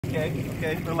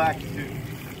Okay, relax, dude.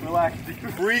 Relax, dude.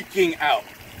 Freaking out.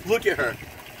 Look at her.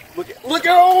 Look at,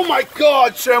 oh my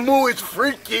God, Shamu is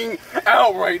freaking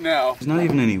out right now. There's not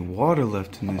even any water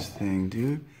left in this thing,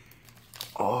 dude.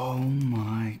 Oh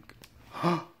my.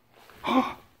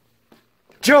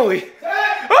 Joey!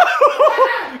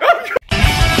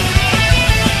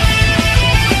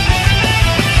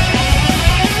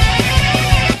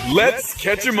 Let's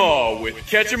catch 'em all with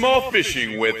Catch 'em All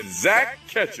Fishing with Zach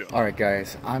Ketchum. Alright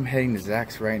guys, I'm heading to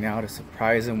Zach's right now to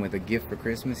surprise him with a gift for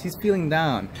Christmas. He's feeling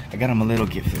down. I got him a little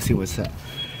gift. Let's see what's up.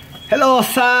 Hello,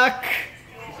 Zach!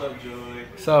 What's up, Joey?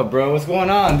 What's up, bro? What's going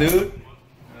on, dude?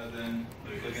 Then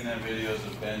looking at videos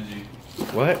of Benji.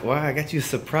 What? Why? I got you a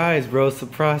surprise, bro.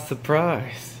 Surprise,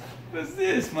 surprise. What's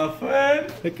this, my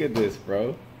friend? Look at this,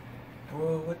 bro.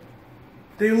 Bro, what?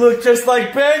 They look just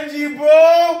like Benji,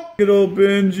 bro! Good old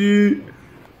Benji.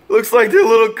 Looks like their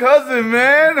little cousin,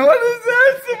 man. What is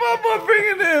that? Samapa, bring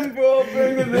it in, bro.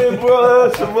 Bring it in,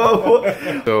 bro.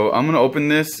 Samapa. So I'm gonna open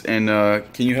this and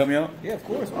can you help me out? Yeah, of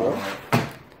course, bro.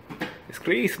 It's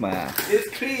Christmas. It's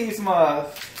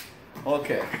Christmas.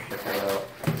 Okay. Check it out.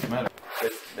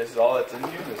 This is all that's in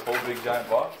here? This whole big giant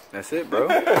box? That's it, bro.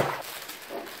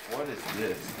 What is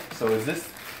this? So is this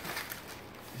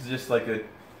just like a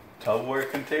Tupperware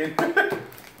container?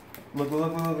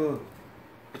 Look.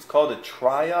 It's called a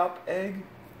triop egg.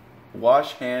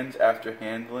 Wash hands after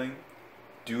handling.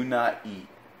 Do not eat.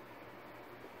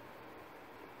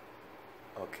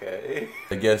 Okay.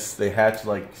 I guess they hatch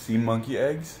like sea monkey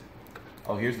eggs.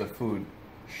 Oh, here's the food.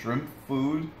 Shrimp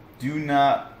food. Do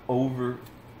not overfeed.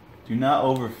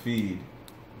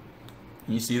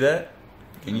 Can you see that?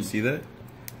 Can you see that?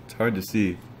 It's hard to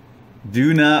see.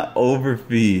 Do not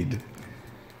overfeed.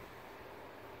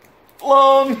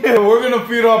 We're gonna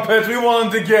feed our pets. We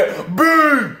want them to get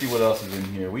big. See what else is in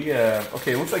here. We have,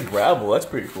 okay, it looks like gravel. That's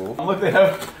pretty cool. Look, they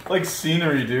have like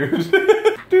scenery, dude.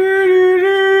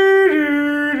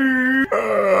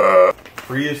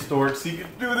 Prehistoric secret.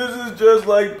 Dude, this is just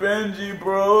like Benji,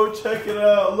 bro. Check it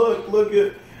out.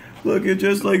 Look at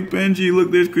just like Benji.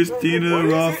 Look, there's Christina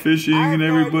raw fishing and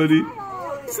everybody.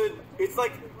 It's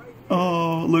like,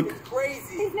 oh, look.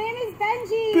 crazy. His name is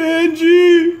Benji.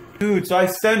 Benji! Dude, so I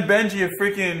sent Benji a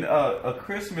freaking a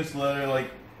Christmas letter,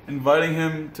 like inviting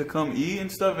him to come eat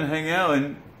and stuff and hang out,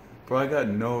 and bro, I got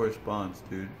no response,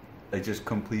 dude. Like just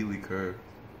completely curved.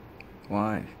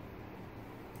 Why?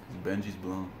 Benji's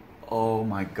blown. Oh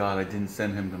my God, I didn't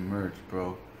send him the merch,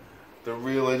 bro. The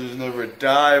Real Legends Never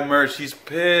Die merch. He's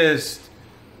pissed,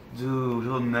 dude.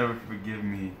 He'll never forgive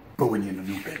me. But we need a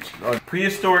new Benji.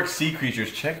 Prehistoric sea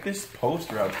creatures. Check this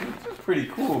poster out. Dude, this is pretty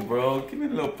cool, bro. Give me a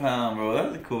little pound, bro.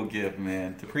 That's a cool gift,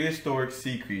 man. To prehistoric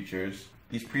sea creatures.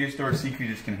 These prehistoric sea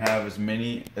creatures can have as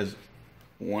many as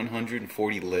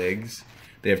 140 legs.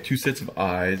 They have 2 sets of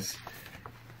eyes.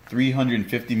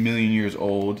 350 million years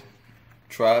old.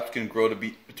 Traps can grow to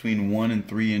be between 1 and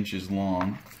 3 inches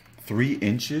long. 3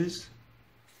 inches?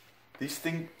 These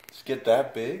things get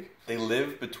that big? They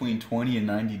live between 20 and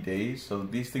 90 days, so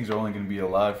these things are only going to be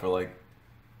alive for like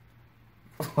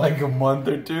a month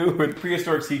or two. With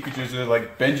prehistoric sea creatures, they're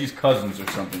like Benji's cousins or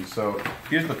something. So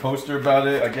here's the poster about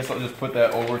it. I guess I'll just put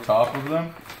that over top of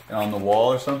them and on the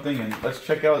wall or something, and let's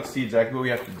check out and see exactly what we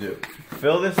have to do.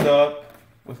 Fill this up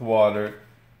with water,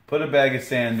 put a bag of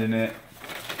sand in it,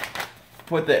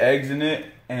 put the eggs in it,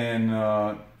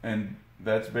 and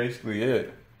that's basically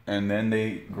it. And then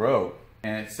they grow.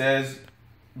 And it says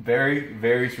very,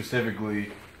 very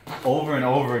specifically, over and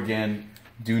over again,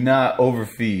 do not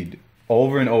overfeed.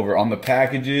 Over and over. On the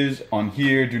packages, on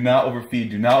here, do not overfeed,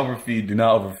 do not overfeed, do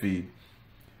not overfeed.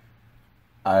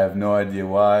 I have no idea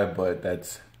why, but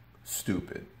that's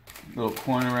stupid. Little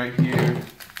corner right here.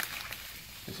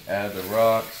 Just add the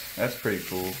rocks. That's pretty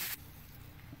cool.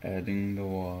 Adding the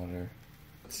water.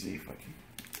 Let's see if I can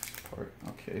get this part.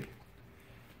 Okay.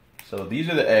 So these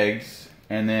are the eggs,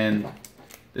 and then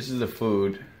this is the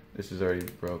food. This is already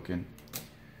broken.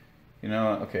 You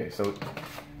know, okay, so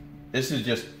this is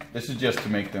just to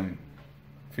make them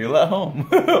feel at home.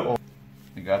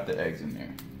 I got the eggs in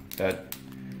there.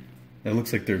 That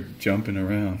looks like they're jumping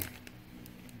around.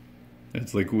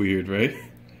 That's like weird, right?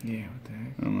 Yeah, what the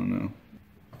heck? I don't know.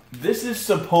 This is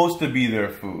supposed to be their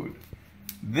food.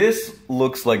 This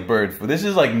looks like bird food. This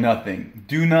is like nothing.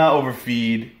 Do not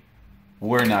overfeed.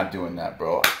 We're not doing that,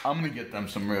 bro. I'm gonna get them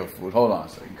some real food. Hold on a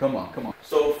second. Come on, come on.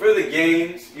 So for the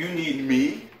games, you need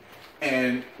me.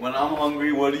 And when I'm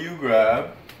hungry, what do you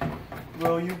grab?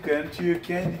 Bro, you get into your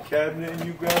candy cabinet and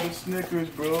you grab a Snickers,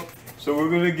 bro. So we're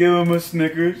gonna give them a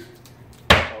Snickers.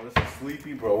 Oh, this is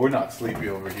sleepy, bro. We're not sleepy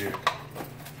over here.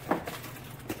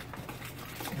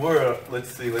 We're let's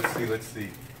see.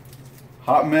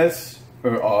 Hot Mess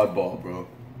or Oddball, bro?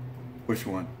 Which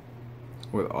one?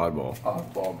 With Oddball.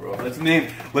 Oddball, bro.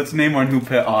 Let's name our new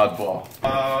pet Oddball.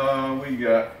 What you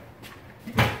got?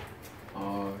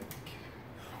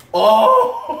 Oh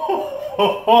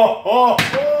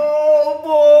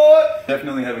boy!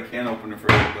 Definitely have a can opener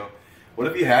for him though. What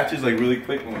if he hatches like really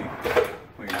quick when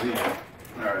we leave?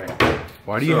 All right.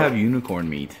 Why do you have unicorn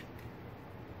meat?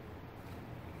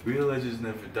 Real legends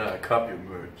never die. Cop your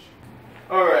merch.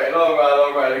 All right.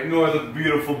 Ignore the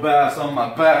beautiful bass on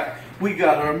my back. We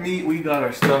got our meat. We got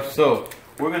our stuff. So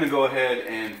we're gonna go ahead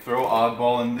and throw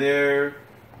Oddball in there.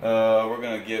 We're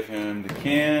gonna give him the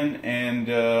can and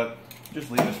just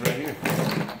leave this right here.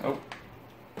 Oh.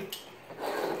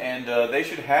 And they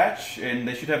should hatch, and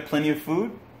they should have plenty of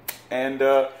food. And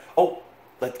oh,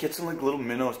 let's get some like little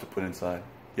minnows to put inside.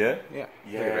 Yeah? Yeah.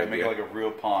 Yeah, make it like a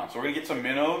real pond. So we're gonna get some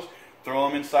minnows, throw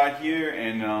them inside here,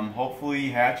 and hopefully he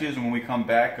hatches. And when we come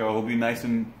back, he'll be nice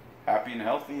and happy and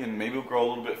healthy, and maybe he'll grow a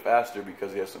little bit faster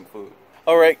because he has some food.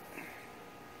 All right,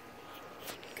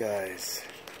 guys,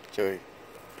 Joey,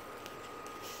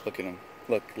 look at him.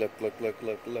 Look.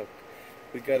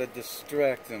 We gotta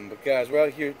distract him. But guys, we're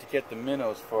out here to get the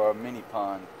minnows for our mini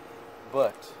pond.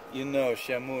 But you know,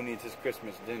 Shamu needs his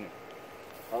Christmas dinner.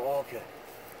 Oh, okay.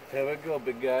 Here we go,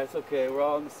 big guys. Okay, we're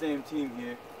all on the same team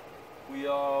here. We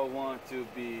all want to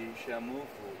be Shamu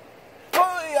food.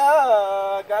 Oh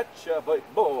yeah, gotcha,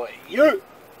 boy. Yeah.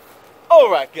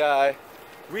 All right, guy.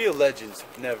 Real legends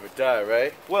never die,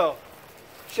 right? Well,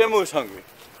 Shamu is hungry.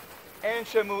 And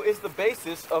Shamu is the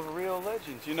basis of real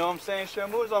legends. You know what I'm saying?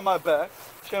 Shamu is on my back.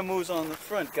 Shamu's on the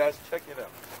front. Guys, check it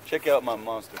out. Check out my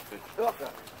monster fish. Oh,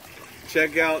 God.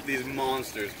 Check out these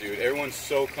monsters, dude. Everyone's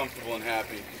so comfortable and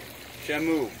happy.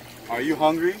 Shamu, are you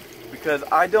hungry? Because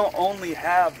I don't only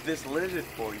have this lizard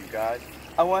for you guys.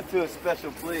 I went to a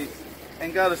special place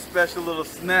and got a special little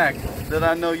snack that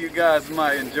I know you guys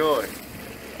might enjoy.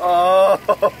 Oh,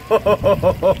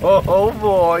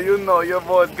 boy, you know your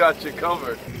boy's got you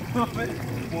covered.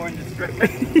 More indiscreet.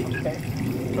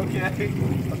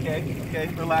 Okay.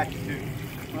 Relax, dude.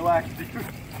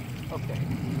 Okay.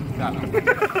 Got him.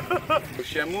 So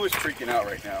Shamu is freaking out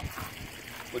right now.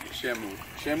 Look at Shamu.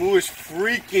 Shamu is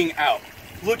freaking out.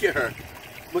 Look at her.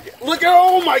 Look at.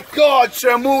 Oh my God!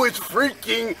 Shamu is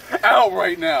freaking out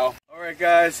right now. All right,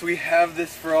 guys. We have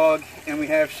this frog, and we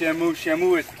have Shamu.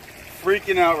 Shamu is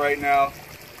freaking out right now.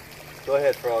 Go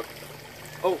ahead, frog.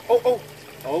 Oh,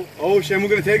 Shamu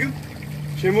gonna take him?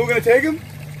 Shamu gonna take him?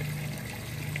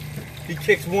 He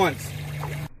kicks once.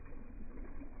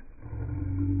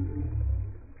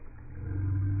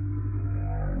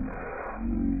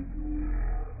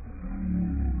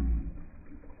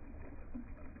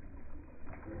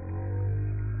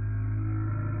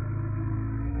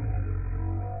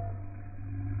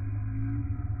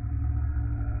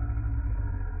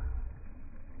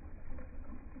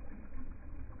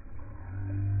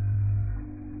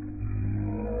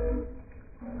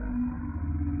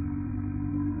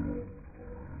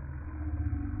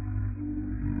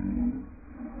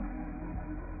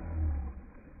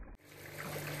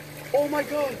 Oh my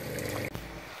God!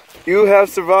 You have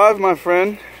survived, my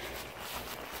friend.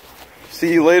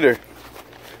 See you later.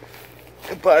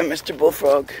 Goodbye, Mr.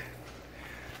 Bullfrog.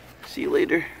 See you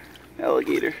later,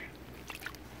 alligator.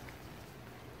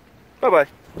 Bye-bye.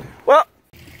 Well,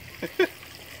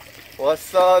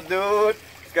 what's up, dude?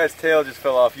 This guy's tail just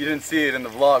fell off. You didn't see it in the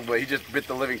vlog, but he just bit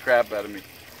the living crap out of me.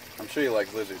 I'm sure he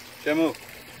likes lizards. Shamu,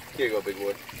 here you go, big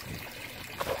boy.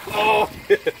 Oh,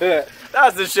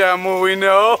 that's the Shamu we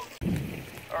know.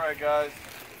 Alright guys,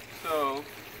 so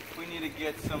we need to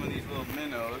get some of these little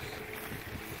minnows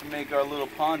to make our little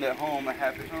pond at home a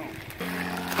happy home.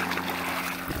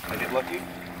 Did I get lucky?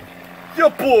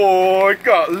 Your boy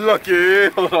got lucky!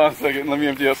 Hold on a second, let me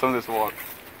empty out some of this water.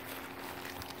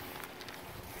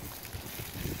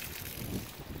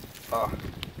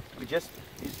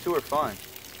 These two are fine.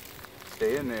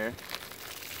 Stay in there.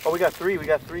 Oh, we got three.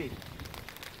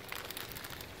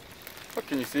 What,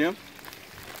 can you see them?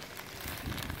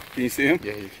 Can you see him?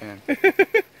 Yeah, you can.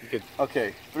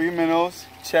 Okay, 3 minnows.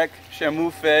 Check. Shamu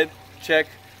fed. Check.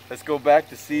 Let's go back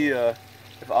to see if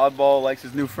Oddball likes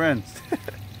his new friends.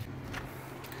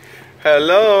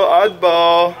 Hello,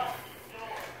 Oddball.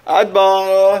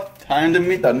 Oddball. Time to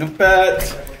meet the new pet.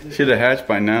 Should have hatched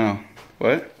by now.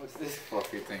 What? What's this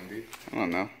fluffy thing, dude? I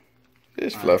don't know.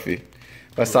 It's fluffy.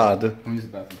 Passado. Let me use the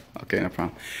bathroom. Okay, no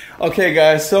problem. Okay,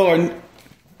 guys. So,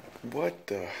 what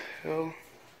the hell?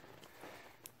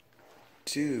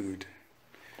 Dude,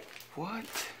 what?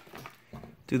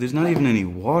 Dude, there's not even any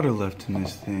water left in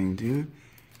this thing, dude.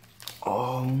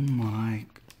 Oh my.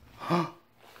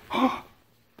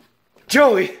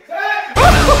 Joey! What is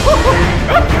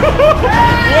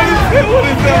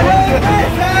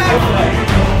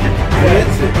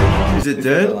that? Is it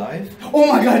dead? Alive?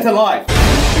 Oh my god, it's alive!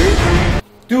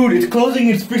 Dude, it's closing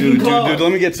its freaking claws. Dude,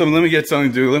 let me get something,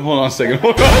 dude. Hold on a second.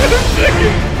 Hold on a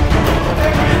second.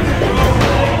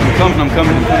 I'm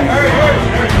coming.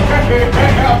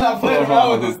 I'm not playing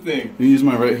around with this thing. You use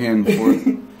my right hand before.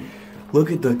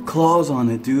 Look at the claws on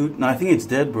it, dude. No, I think it's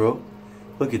dead, bro.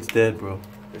 Look, it's dead, bro.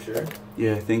 For sure?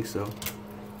 Yeah, I think so.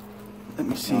 Let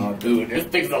me see. Oh, dude, this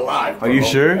thing's alive, bro. Are you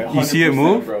sure? You see it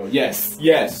move? Bro. Yes.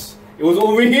 It was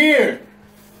over here.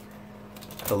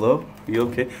 Hello? Are you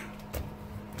okay?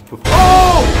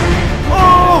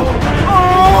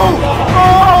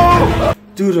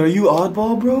 Dude, are you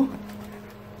Oddball, bro?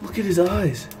 Look at his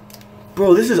eyes.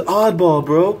 Bro, this is Oddball,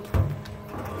 bro.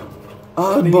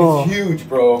 Oddball. It's huge,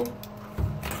 bro.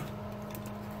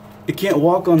 It can't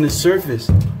walk on this surface.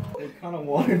 What kind of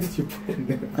water did you put in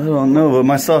there? I don't know, but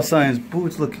my soft science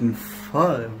boot's looking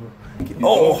fine, bro.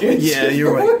 Oh, yeah,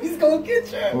 you're right. He's gonna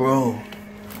get you. Bro.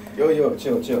 Yo,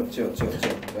 chill.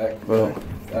 Back. Bro.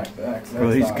 Back.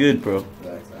 Bro, he's good, bro.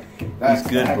 He's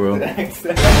good, bro.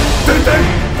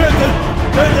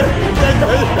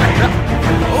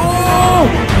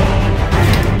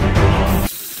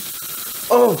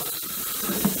 Oh!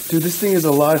 Dude, this thing is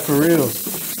alive for real.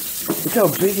 Look how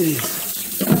big it is.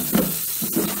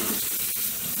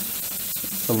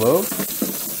 Hello?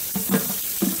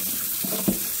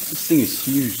 This thing is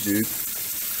huge, dude.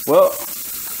 Well,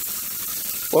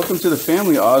 welcome to the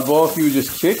family, Oddball. If you would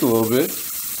just kick a little bit.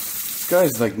 This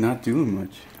guy's like not doing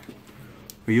much.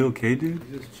 Are you okay, dude?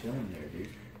 He's just chilling there, dude.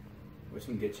 What's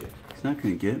gonna get you? He's not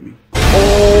gonna get me.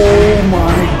 Oh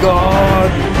my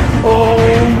god!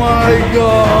 Oh my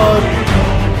god!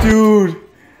 Dude!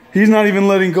 He's not even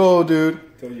letting go, dude. I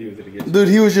told you he was gonna get you. Dude,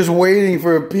 he was just waiting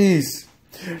for a piece.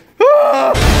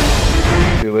 Ah!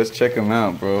 Dude, let's check him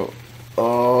out, bro.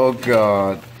 Oh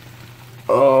god.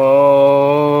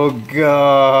 Oh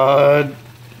god.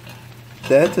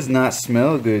 That does not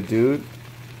smell good, dude.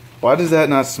 Why does that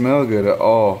not smell good at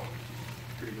all?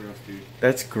 Pretty gross, dude.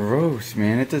 That's gross,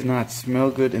 man. It does not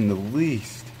smell good in the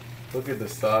least. Look at the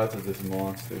size of this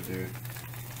monster, dude.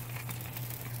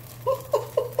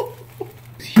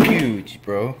 It's huge,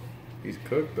 bro. He's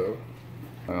cooked, though.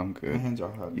 I'm good. My hands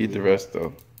are hot. Eat the rest,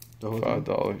 though. The whole thing?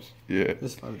 $5. Yeah.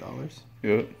 This $5.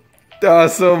 Yep.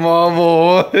 That's a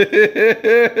mama.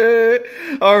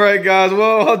 Alright, guys.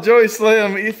 Well, while Joey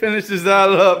Slam, he finishes that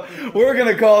up. We're going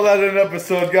to call that an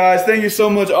episode, guys. Thank you so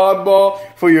much, Oddball,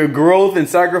 for your growth and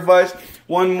sacrifice.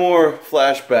 One more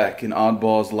flashback in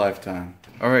Oddball's lifetime.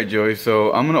 Alright, Joey.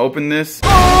 So I'm going to open this.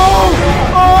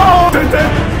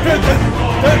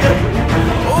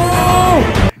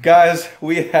 Guys,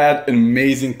 we had an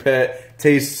amazing pet.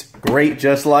 Tastes great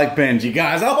just like Benji.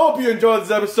 Guys, I hope you enjoyed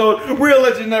this episode. Real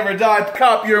Legend Never Die.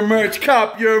 Cop your merch,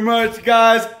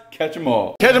 guys. Catch them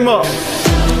all. Catch them all.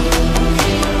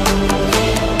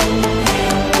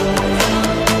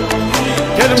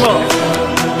 Catch them all.